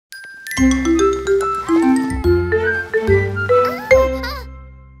Trick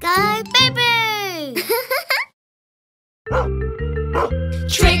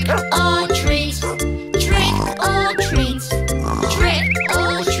or treat, trick or treat, trick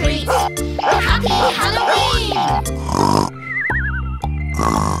or treat. Happy Halloween!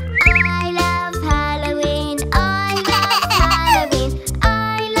 I love Halloween, I love Halloween, I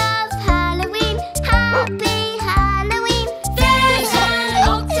love Halloween. Happy Halloween! There's an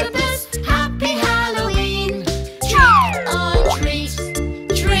octopus, happy Halloween. Trick or treat,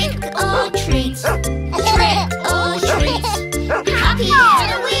 trick or treat, trick or treat. Happy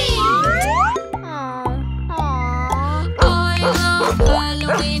Halloween! I love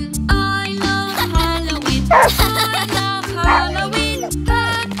Halloween, I love Halloween, I love Halloween.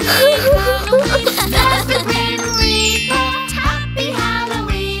 Happy Halloween! There's the Grim Reaper, happy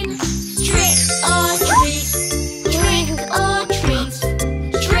Halloween. Trick or treat, trick or treat,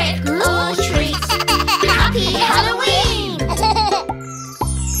 trick or treat. Happy Halloween!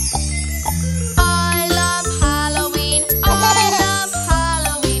 I love Halloween, I love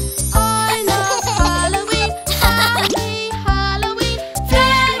Halloween, I love Halloween. Happy Halloween!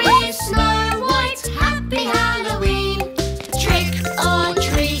 There is Snow White, happy Halloween. Trick or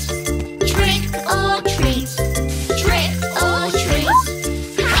treat, trick or treat, trick or treat.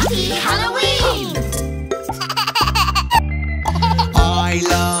 Happy Halloween! I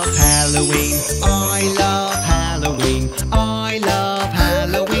love Halloween, I love Halloween, I love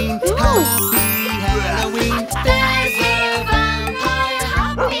Halloween. Happy Halloween! There's a vampire,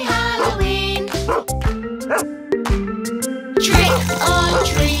 happy Halloween. Trick or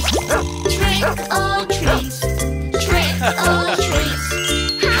treat, trick or treat, trick or treat.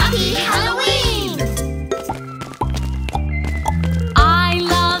 Happy Halloween! I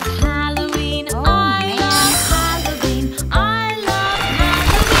love Halloween, I love Halloween, I love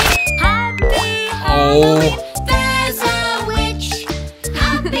Halloween. Happy Halloween! There's a witch,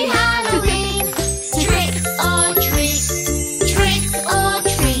 happy Halloween. Trick or treat, trick or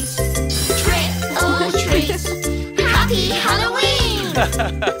treat, trick or treat. Happy Halloween!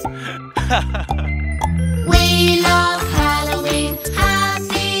 We love Halloween,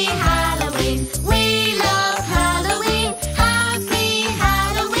 happy Halloween. We love Halloween, happy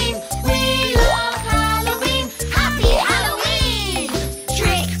Halloween. We love Halloween, happy Halloween.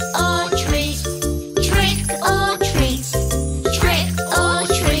 Trick or treat, trick or treat, trick or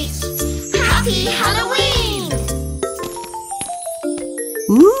treat. Happy Halloween!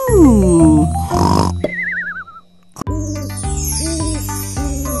 Ooh!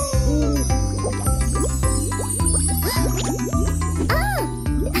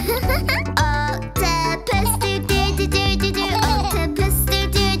 Octopus do do do do do do. Octopus do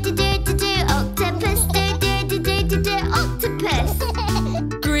do do do do do. Octopus do do do do do do. Octopus.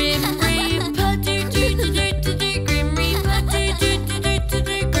 Grim Reaper do do do do do do. Grim Reaper do do do do do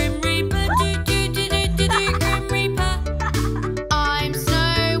do. Grim Reaper do do do do do do. Grim Reaper. I'm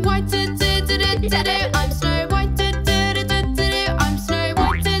Snow White do do do do do do. I'm Snow White do do do do do do. I'm Snow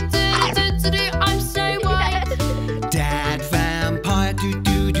White do do do do do. I'm Snow White. Dad vampire do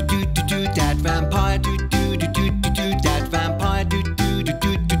do do do do do. Dad vampire do do do do do do. Dad vampire do do do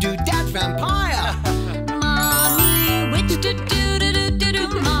do do do. Dad vampire. Mommy witch do do do do do do.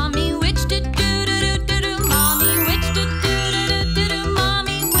 Mommy witch do do do do do do. Mommy witch do do do do do do.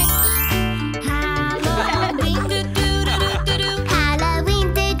 Mommy witch. Halloween do do do do do do. Halloween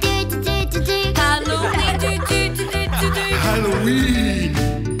do do do do do do. Halloween do do do do do do. Halloween.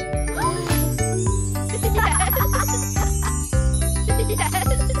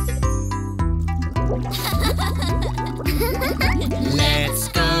 Let's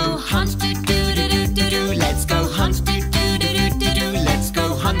go hunt do do do do do do. Let's go hunt do do do do do do. Let's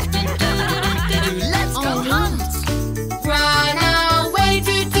go hunt do do do do do. Let's go hunt. Run away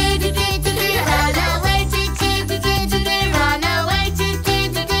do do do do do do. Run away do do do do do do. Run away do do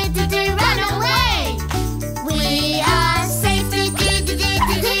do do do do. Run away. We are safe do do do do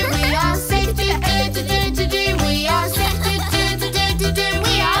do do. We are safe do do do do do do. We are safe do do do do do do.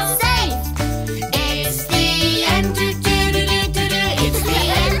 We are safe. It's the end do do do do do do. It's the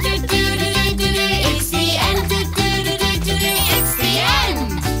end do do do do do do. It's the end do do do do do do. It's the end.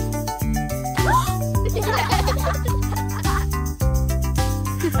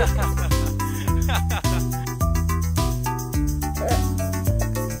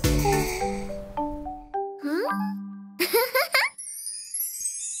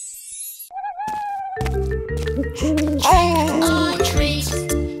 Or treat,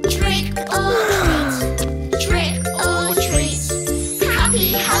 trick or treat, trick or treat. Happy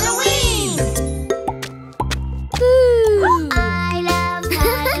Halloween! I love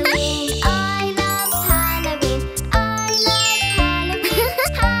Halloween.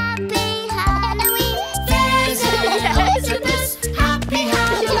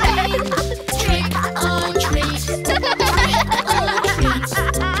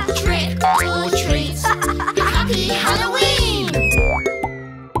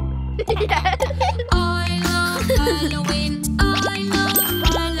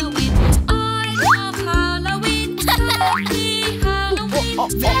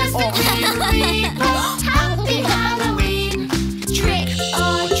 There's the Grim Reaper. Happy Halloween. Trick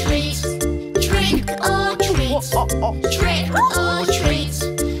or treat. Trick or treat. Trick or treat.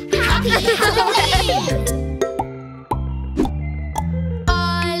 Happy Halloween. I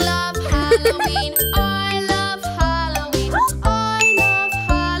love Halloween. I love Halloween. I love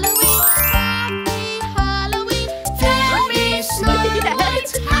Halloween. Happy Halloween. There is no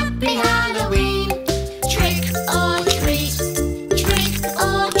light. Happy Halloween. Trick or treat. Trick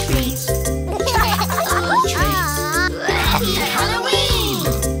or treat. Trick or treat. Happy Halloween.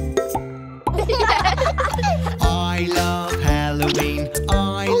 I love Halloween.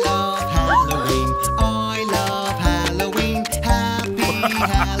 I love Halloween. I love Halloween. Happy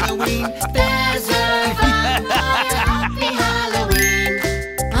Halloween. There's a vampire. Happy Halloween.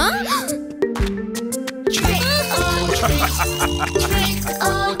 Trick or treat. Trick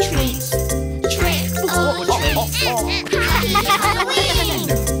or treat. Trick or treat. Happy Halloween.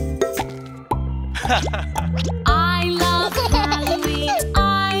 I love Halloween.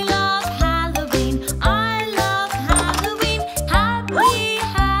 I love Halloween. I love Halloween. Happy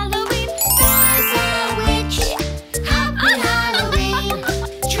Halloween. There's a witch. Happy Halloween.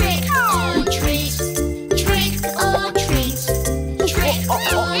 Trick or treat. Trick or treat. Trick or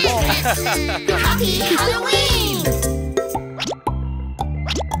treat. Happy Halloween.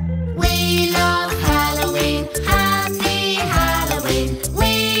 We love Halloween. Happy Halloween.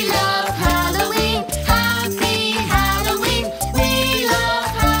 We love Halloween. Happy Halloween. We love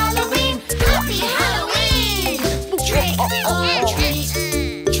Halloween. Happy Halloween. Trick or treat.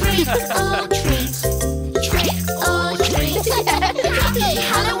 Trick or treat. Trick or treat. Happy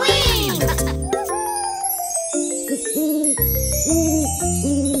Halloween.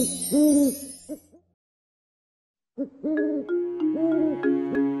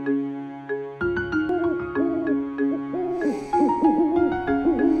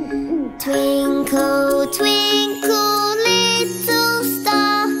 Twinkle, twinkle, little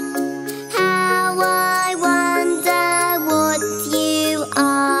star, how I wonder what you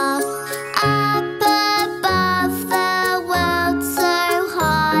are. Up above the world so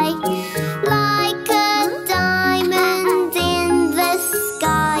high, like a diamond in the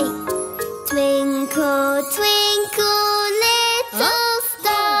sky. Twinkle, twinkle, little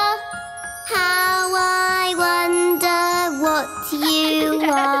star, how I wonder what you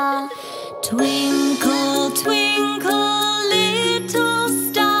are. Twinkle, twinkle, little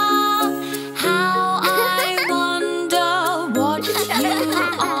star, how I wonder what you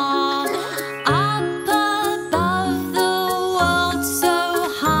are. Up above the world so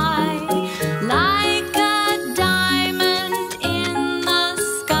high, like a diamond in the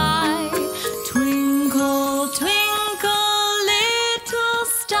sky. Twinkle, twinkle, little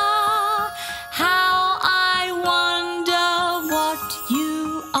star, how I wonder what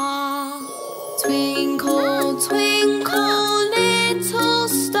you are. Twinkle, twinkle, little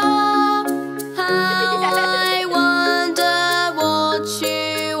star, how I wonder what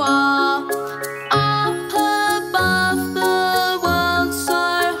you are. Up above the world so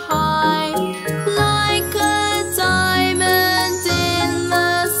high, like a diamond in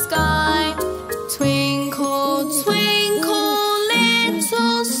the sky. Twinkle, twinkle,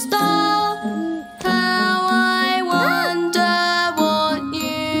 little star, how I wonder what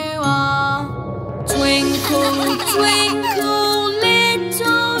you are. Twinkle, twinkle.